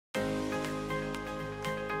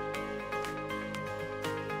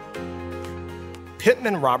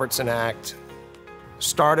Pittman-Robertson Act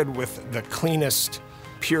started with the cleanest,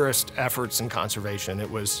 purest efforts in conservation.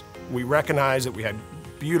 We recognized that we had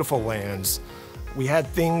beautiful lands. We had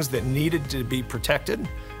things that needed to be protected,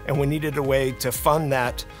 and we needed a way to fund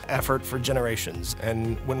that effort for generations.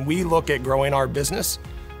 And when we look at growing our business,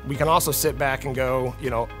 we can also sit back and go,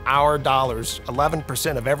 our dollars,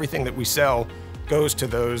 11% of everything that we sell goes to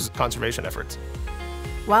those conservation efforts.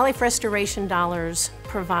 Wildlife restoration dollars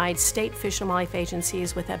provide state fish and wildlife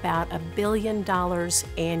agencies with about $1 billion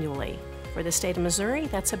annually. For the state of Missouri,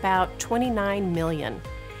 that's about $29 million.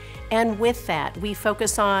 And with that, we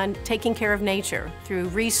focus on taking care of nature through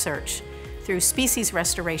research, through species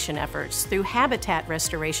restoration efforts, through habitat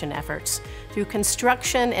restoration efforts, through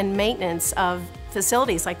construction and maintenance of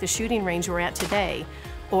facilities like the shooting range we're at today,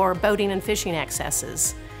 or boating and fishing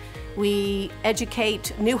accesses. We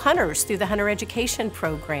educate new hunters through the Hunter Education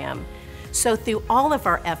Program. So through all of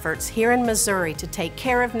our efforts here in Missouri to take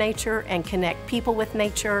care of nature and connect people with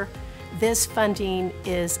nature, this funding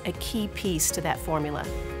is a key piece to that formula.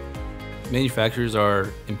 Manufacturers are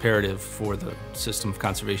imperative for the system of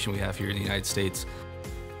conservation we have here in the United States.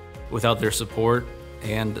 Without their support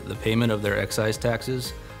and the payment of their excise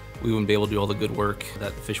taxes, we wouldn't be able to do all the good work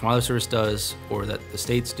that the Fish and Wildlife Service does or that the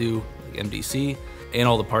states do, like MDC, and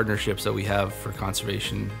all the partnerships that we have for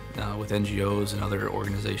conservation with NGOs and other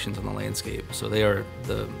organizations on the landscape. So they are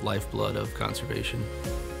the lifeblood of conservation.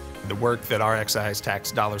 The work that our excise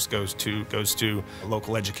tax dollars goes to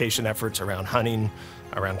local education efforts around hunting,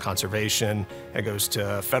 around conservation. It goes to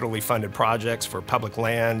federally funded projects for public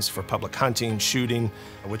lands, for public hunting, shooting,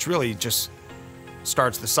 which really just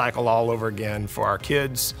starts the cycle all over again for our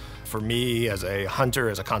kids, for me as a hunter,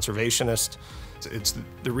 as a conservationist. It's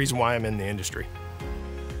the reason why I'm in the industry.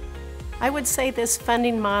 I would say this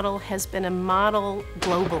funding model has been a model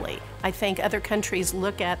globally. I think other countries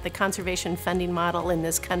look at the conservation funding model in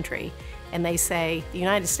this country and they say, the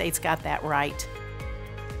United States got that right.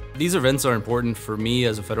 These events are important for me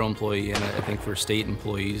as a federal employee and I think for state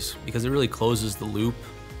employees because it really closes the loop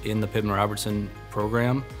in the Pittman-Robertson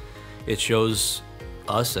program. It shows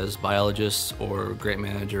us as biologists or grant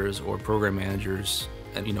managers or program managers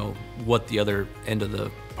and what the other end of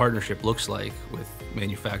the partnership looks like with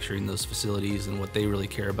manufacturing those facilities and what they really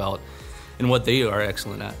care about and what they are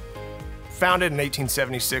excellent at. Founded in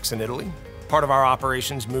 1876 in Italy. Part of our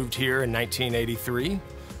operations moved here in 1983.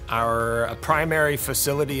 Our primary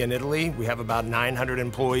facility in Italy, we have about 900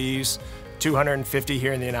 employees, 250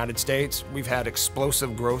 here in the United States. We've had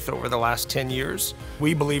explosive growth over the last 10 years.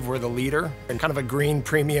 We believe we're the leader in kind of a green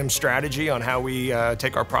premium strategy on how we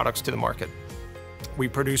take our products to the market. We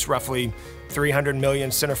produce roughly 300 million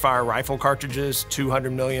centerfire rifle cartridges,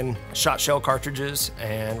 200 million shot shell cartridges,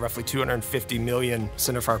 and roughly 250 million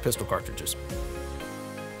centerfire pistol cartridges.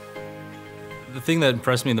 The thing that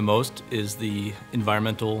impressed me the most is the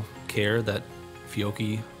environmental care that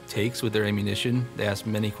Fiocchi takes with their ammunition. They ask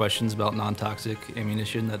many questions about non-toxic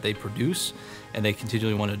ammunition that they produce, and they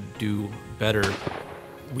continually want to do better.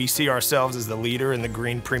 We see ourselves as the leader in the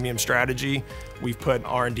green premium strategy. We've put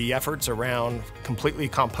R&D efforts around completely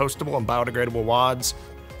compostable and biodegradable wads,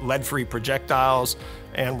 lead-free projectiles,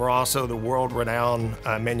 and we're also the world-renowned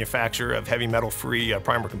manufacturer of heavy metal-free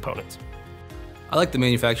primer components. I like the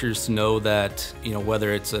manufacturers to know that,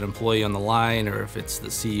 whether it's an employee on the line or if it's the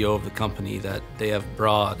CEO of the company, that they have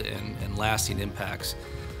broad and lasting impacts.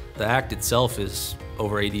 The Act itself is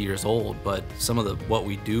over 80 years old, but some of what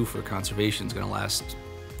we do for conservation is going to last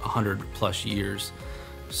 100+ years.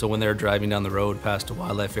 So when they're driving down the road past a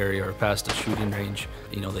wildlife area or past a shooting range,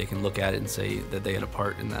 they can look at it and say that they had a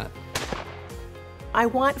part in that. I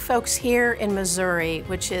want folks here in Missouri,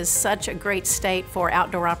 which is such a great state for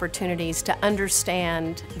outdoor opportunities, to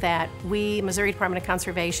understand that we, Missouri Department of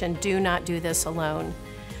Conservation, do not do this alone.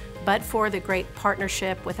 But for the great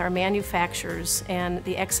partnership with our manufacturers and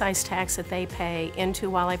the excise tax that they pay into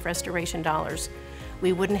wildlife restoration dollars,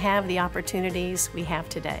 we wouldn't have the opportunities we have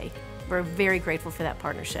today. We're very grateful for that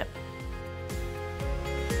partnership.